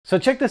So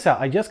check this out.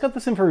 I just got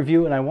this in for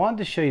review and I wanted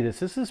to show you this.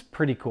 This is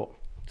pretty cool.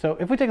 So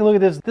if we take a look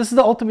at this, this is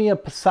the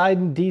Ultimea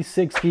Poseidon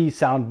D60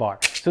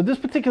 Soundbar. So this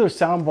particular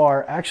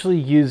soundbar actually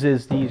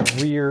uses these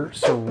rear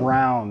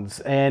surrounds,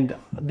 and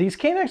these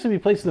can't actually be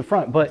placed in the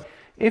front, but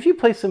if you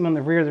place them in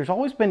the rear, there's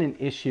always been an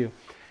issue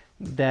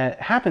that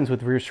happens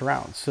with rear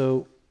surrounds.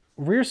 So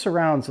rear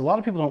surrounds, a lot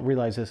of people don't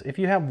realize this. If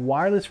you have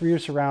wireless rear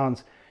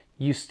surrounds,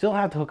 you still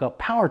have to hook up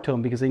power to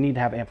them because they need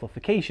to have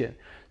amplification.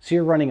 So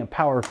you're running a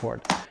power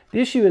cord. The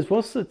issue is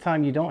most of the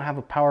time you don't have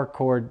a power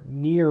cord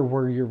near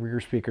where your rear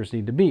speakers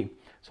need to be.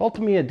 So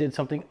Ultimea did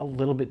something a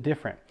little bit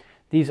different.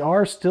 These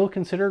are still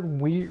considered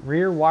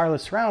rear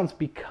wireless surrounds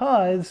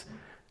because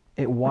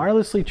it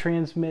wirelessly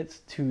transmits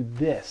to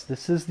this.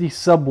 This is the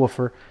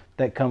subwoofer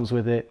that comes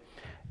with it.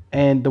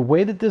 And the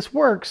way that this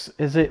works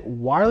is it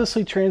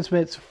wirelessly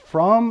transmits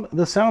from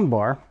the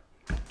soundbar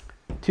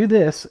to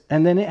this,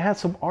 and then it has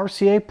some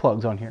RCA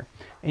plugs on here.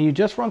 And you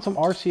just run some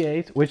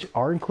RCAs, which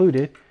are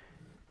included,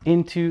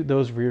 into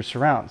those rear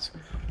surrounds.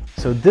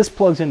 So this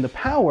plugs into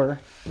power,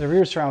 the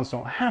rear surrounds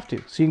don't have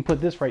to. So you can put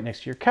this right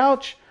next to your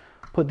couch,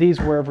 put these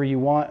wherever you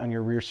want on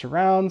your rear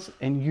surrounds,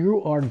 and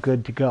you are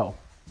good to go.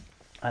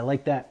 I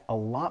like that a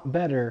lot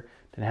better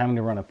than having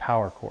to run a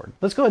power cord.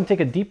 Let's go ahead and take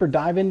a deeper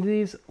dive into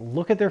these,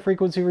 look at their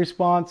frequency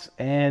response,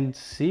 and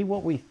see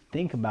what we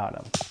think about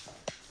them.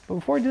 But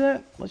before we do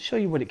that, let's show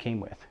you what it came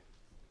with.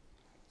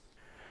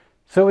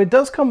 So it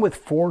does come with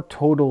 4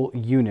 total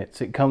units.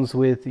 It comes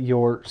with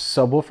your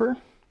subwoofer,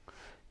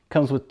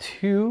 comes with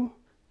 2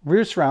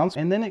 rear surrounds,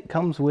 and then it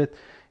comes with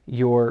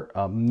your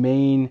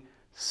main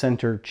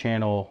center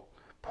channel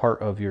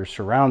part of your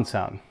surround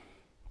sound.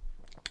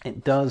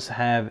 It does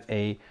have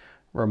a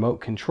remote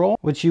control,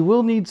 which you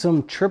will need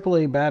some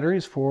AAA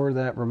batteries for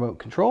that remote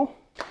control.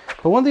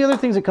 But one of the other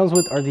things it comes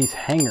with are these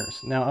hangers.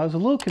 Now, I was a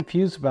little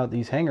confused about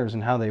these hangers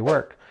and how they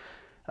work.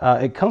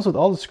 It comes with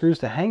all the screws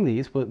to hang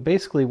these, but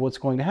basically what's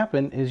going to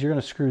happen is you're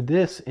going to screw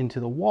this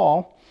into the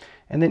wall,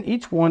 and then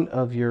each one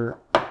of your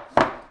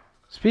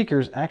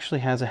speakers actually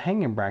has a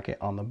hanging bracket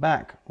on the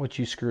back, which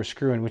you screw a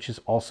screw in, which is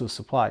also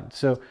supplied.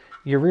 So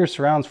your rear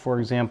surrounds,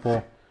 for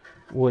example,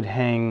 would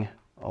hang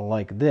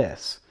like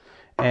this,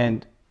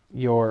 and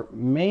your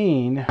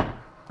main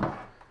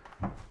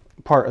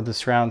part of the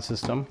surround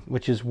system,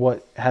 which is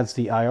what has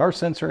the IR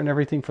sensor and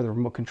everything for the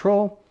remote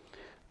control,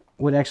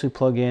 would actually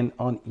plug in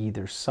on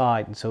either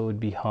side, and so it would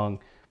be hung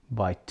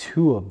by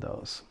 2 of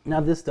those. Now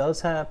this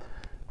does have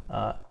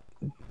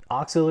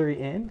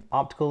auxiliary in,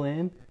 optical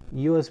in,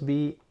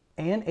 USB,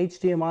 and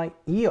HDMI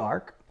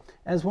eARC,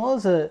 as well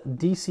as a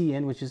DC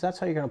in, that's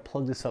how you're going to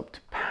plug this up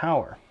to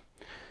power.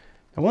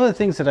 And one of the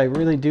things that I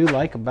really do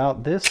like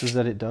about this is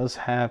that it does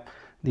have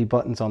the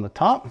buttons on the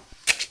top.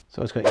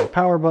 So it's got your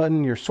power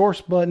button, your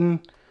source button,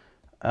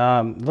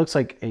 looks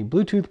like a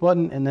Bluetooth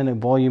button, and then a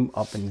volume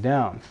up and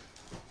down.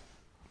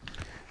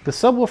 The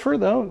subwoofer,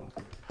 though,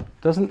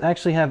 doesn't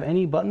actually have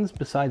any buttons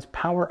besides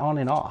power on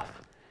and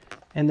off.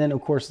 And then, of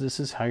course, this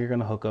is how you're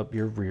going to hook up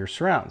your rear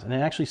surrounds. And it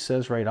actually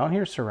says right on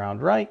here,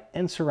 surround right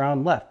and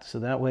surround left. So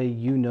that way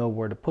you know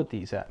where to put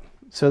these at.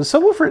 So the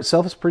subwoofer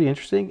itself is pretty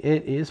interesting.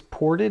 It is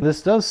ported.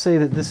 This does say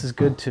that this is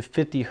good to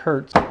 50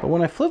 hertz. But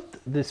when I flipped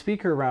the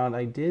speaker around,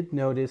 I did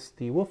notice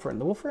the woofer. And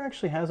the woofer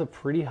actually has a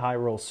pretty high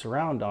roll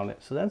surround on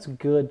it. So that's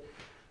good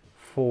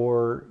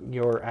for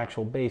your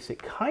actual bass.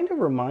 It kind of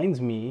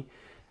reminds me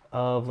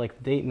of like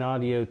the Dayton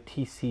Audio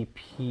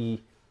TCP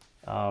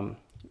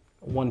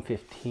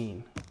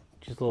 115,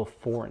 which is a little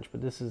 4-inch, but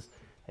this is,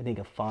 I think,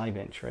 a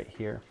 5-inch right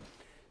here.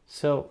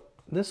 So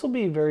this will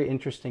be very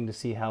interesting to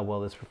see how well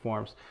this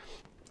performs.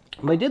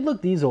 But I did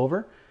look these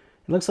over.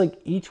 It looks like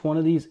each one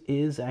of these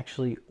is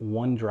actually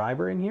 1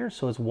 driver in here,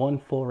 so it's 1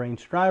 full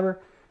range driver.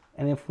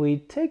 And if we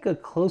take a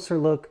closer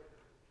look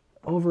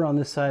over on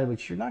this side,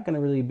 which you're not going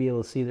to really be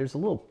able to see, there's a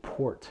little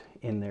port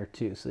in there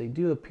too, so they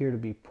do appear to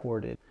be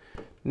ported.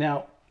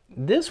 Now,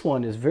 this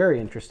one is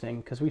very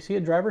interesting because we see a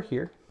driver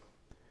here.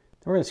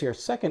 Then we're going to see our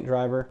second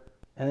driver,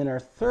 and then our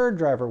third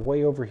driver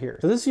way over here.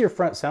 So this is your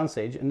front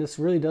soundstage, and this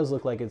really does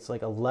look like it's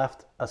like a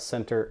left, a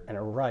center, and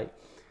a right.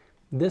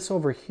 This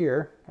over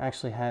here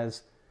actually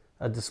has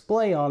a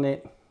display on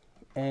it,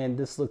 and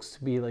this looks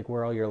to be like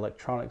where all your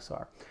electronics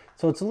are.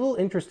 So it's a little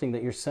interesting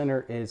that your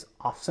center is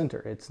off center.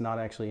 It's not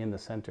actually in the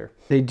center.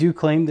 They do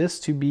claim this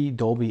to be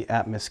Dolby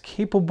Atmos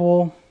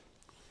capable.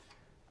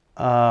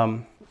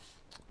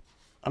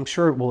 I'm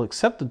sure it will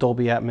accept the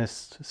Dolby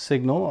Atmos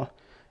signal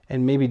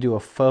and maybe do a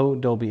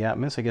faux Dolby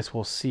Atmos. I guess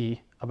we'll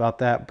see about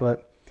that,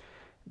 but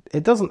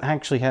it doesn't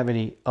actually have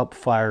any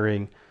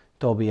up-firing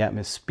Dolby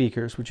Atmos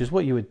speakers, which is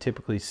what you would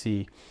typically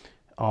see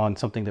on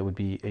something that would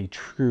be a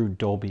true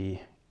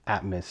Dolby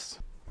Atmos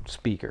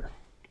speaker.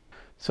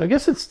 So I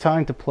guess it's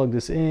time to plug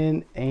this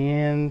in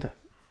and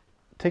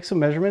take some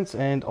measurements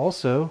and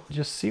also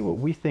just see what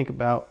we think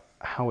about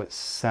how it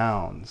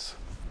sounds.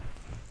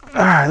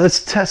 All right,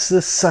 let's test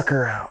this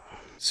sucker out.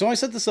 So I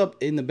set this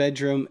up in the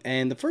bedroom,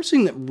 and the first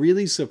thing that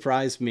really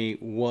surprised me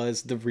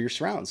was the rear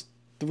surrounds.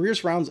 The rear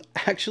surrounds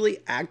actually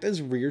act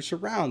as rear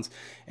surrounds,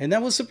 and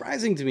that was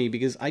surprising to me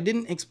because I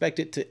didn't expect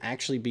it to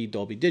actually be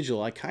Dolby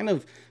Digital. I kind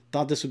of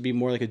thought this would be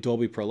more like a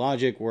Dolby Pro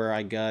Logic, where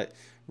I got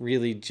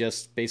really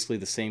just basically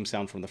the same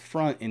sound from the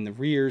front and the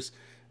rears,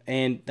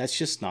 and that's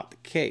just not the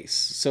case.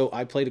 So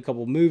I played a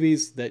couple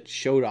movies that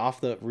showed off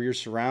the rear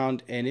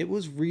surround, and it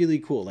was really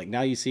cool. Like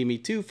Now You See Me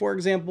Too, for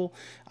example,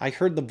 I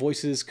heard the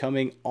voices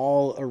coming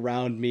all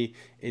around me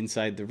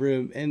inside the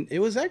room, and it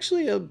was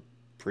actually a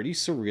pretty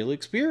surreal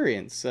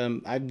experience.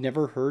 I've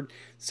never heard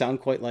sound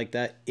quite like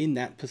that in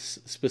that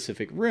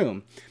specific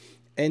room.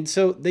 And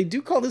so they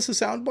do call this a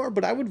sound bar,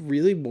 but I would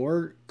really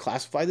more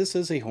classify this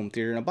as a home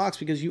theater in a box,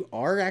 because you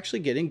are actually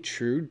getting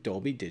true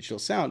Dolby digital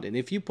sound. And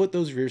if you put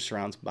those rear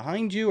surrounds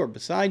behind you or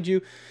beside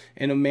you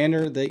in a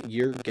manner that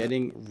you're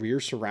getting rear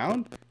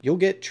surround, you'll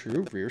get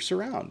true rear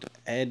surround.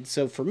 And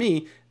so for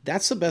me,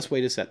 that's the best way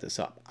to set this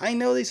up. I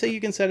know they say you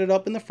can set it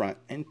up in the front,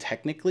 and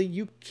technically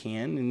you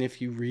can. And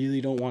if you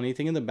really don't want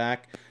anything in the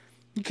back,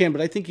 you can,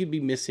 but I think you'd be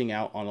missing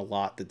out on a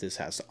lot that this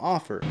has to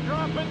offer.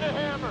 Dropping the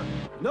hammer.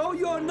 No,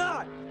 you're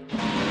not.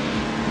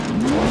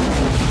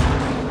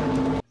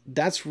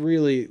 That's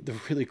really the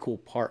really cool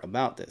part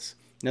about this.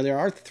 Now, there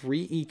are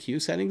 3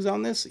 EQ settings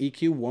on this,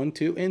 EQ 1,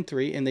 2, and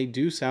 3, and they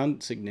do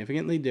sound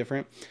significantly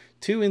different.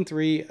 2 and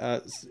 3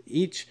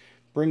 each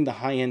bring the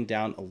high end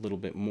down a little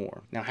bit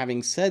more. Now,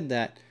 having said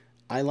that,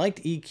 I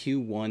liked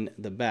EQ 1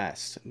 the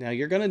best. Now,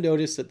 you're going to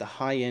notice that the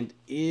high end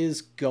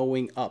is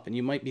going up, and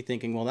you might be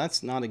thinking, well,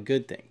 that's not a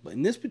good thing. But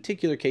in this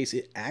particular case,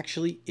 it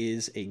actually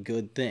is a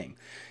good thing.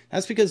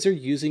 That's because they're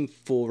using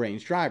full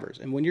range drivers.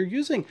 And when you're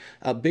using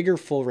bigger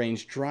full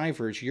range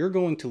drivers, you're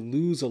going to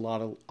lose a lot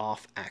of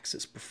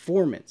off-axis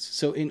performance.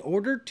 So in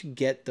order to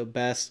get the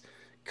best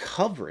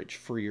coverage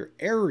for your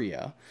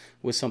area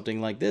with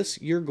something like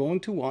this, you're going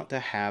to want to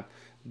have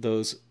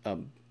those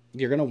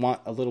you're going to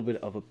want a little bit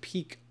of a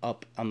peak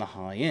up on the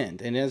high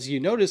end. And as you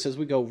notice, as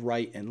we go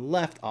right and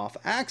left off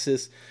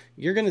axis,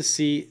 you're going to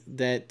see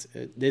that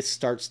this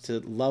starts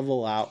to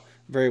level out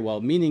very well,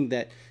 meaning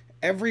that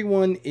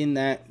everyone in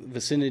that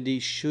vicinity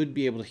should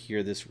be able to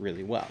hear this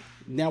really well.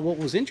 Now, what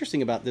was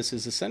interesting about this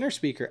is the center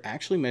speaker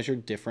actually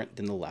measured different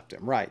than the left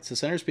and right. So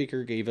center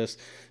speaker gave us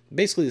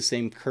basically the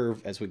same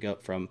curve as we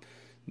got from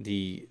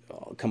the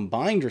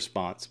combined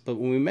response, but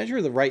when we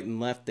measure the right and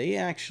left, they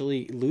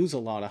actually lose a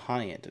lot of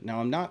high end. Now,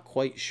 I'm not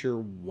quite sure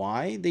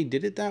why they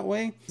did it that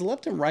way. The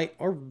left and right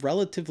are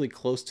relatively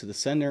close to the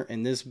center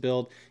in this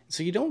build,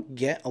 so you don't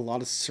get a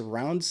lot of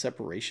surround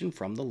separation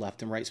from the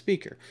left and right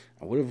speaker.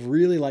 I would have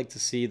really liked to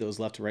see those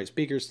left and right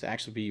speakers to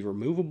actually be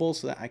removable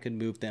so that I could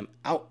move them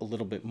out a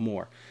little bit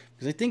more,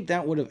 because I think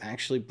that would have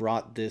actually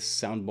brought this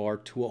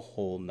soundbar to a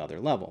whole nother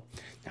level.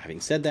 Now,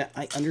 having said that,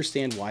 I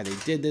understand why they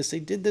did this. They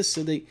did this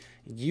so that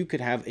you could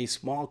have a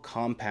small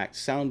compact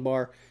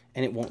soundbar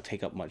and it won't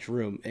take up much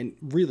room, and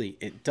really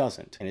it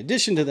doesn't. In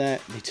addition to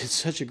that, they did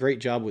such a great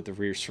job with the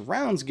rear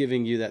surrounds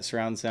giving you that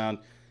surround sound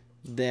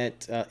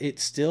that it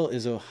still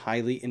is a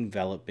highly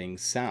enveloping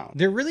sound.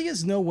 There really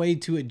is no way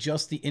to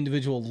adjust the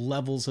individual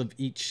levels of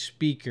each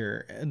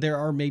speaker. There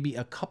are maybe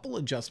a couple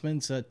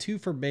adjustments, 2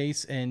 for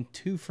bass and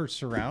 2 for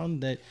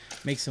surround, that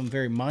make some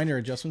very minor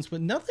adjustments, but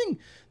nothing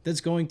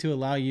that's going to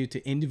allow you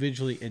to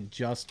individually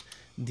adjust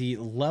the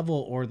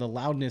level or the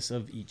loudness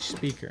of each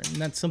speaker. And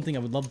that's something I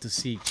would love to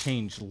see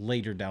change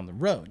later down the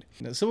road.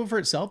 Now, subwoofer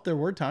itself, there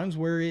were times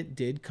where it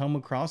did come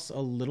across a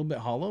little bit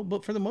hollow,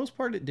 but for the most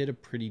part, it did a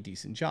pretty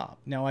decent job.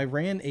 Now, I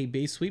ran a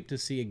bass sweep to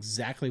see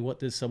exactly what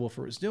this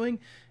subwoofer was doing,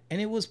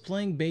 and it was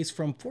playing bass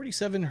from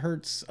 47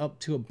 Hertz up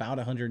to about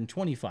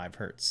 125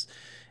 Hertz.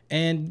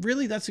 And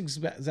really, that's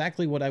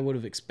exactly what I would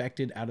have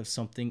expected out of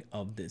something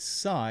of this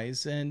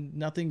size, and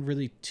nothing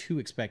really too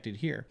expected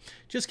here.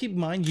 Just keep in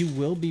mind, you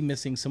will be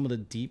missing some of the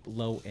deep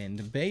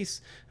low-end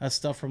bass,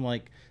 stuff from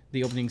like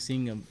the opening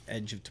scene of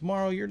Edge of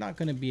Tomorrow, you're not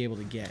going to be able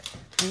to get.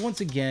 But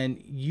once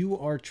again, you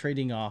are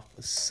trading off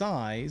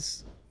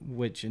size,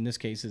 which in this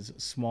case is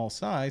small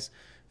size,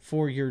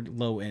 for your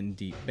low-end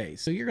deep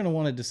bass. So you're going to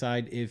want to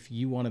decide if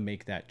you want to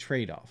make that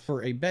trade-off.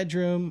 For a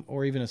bedroom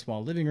or even a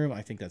small living room,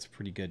 I think that's a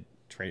pretty good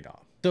trade-off.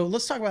 So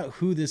let's talk about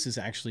who this is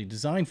actually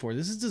designed for.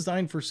 This is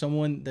designed for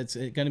someone that's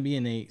going to be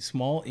in a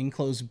small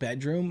enclosed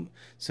bedroom.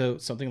 So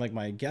something like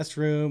my guest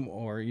room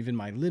or even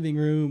my living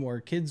room or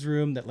kids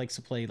room that likes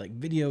to play like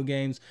video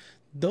games.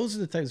 Those are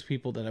the types of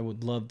people that I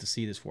would love to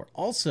see this for.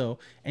 Also,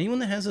 anyone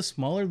that has a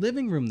smaller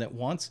living room that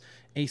wants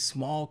a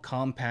small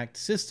compact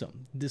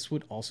system, this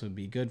would also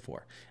be good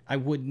for. I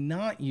would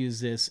not use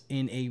this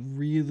in a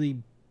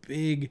really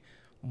big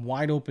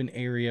wide open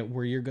area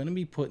where you're going to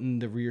be putting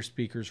the rear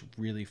speakers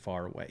really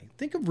far away.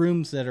 Think of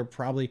rooms that are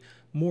probably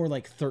more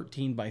like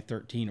 13 by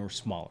 13 or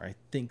smaller. I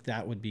think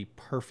that would be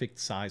perfect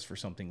size for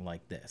something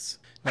like this.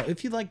 Now,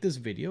 if you like this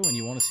video and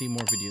you want to see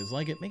more videos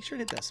like it, make sure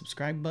to hit that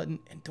subscribe button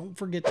and don't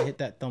forget to hit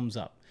that thumbs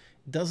up.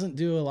 It doesn't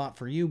do a lot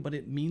for you, but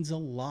it means a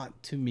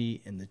lot to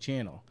me and the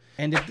channel.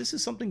 And if this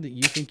is something that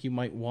you think you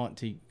might want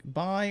to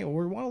buy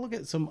or want to look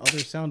at some other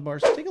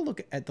soundbars, take a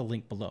look at the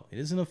link below. It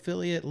is an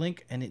affiliate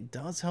link and it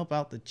does help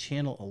out the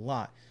channel a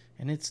lot,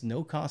 and it's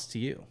no cost to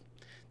you.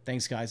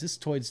 Thanks guys, this is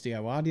Toyd's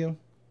DIY Audio,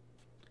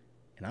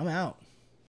 and I'm out.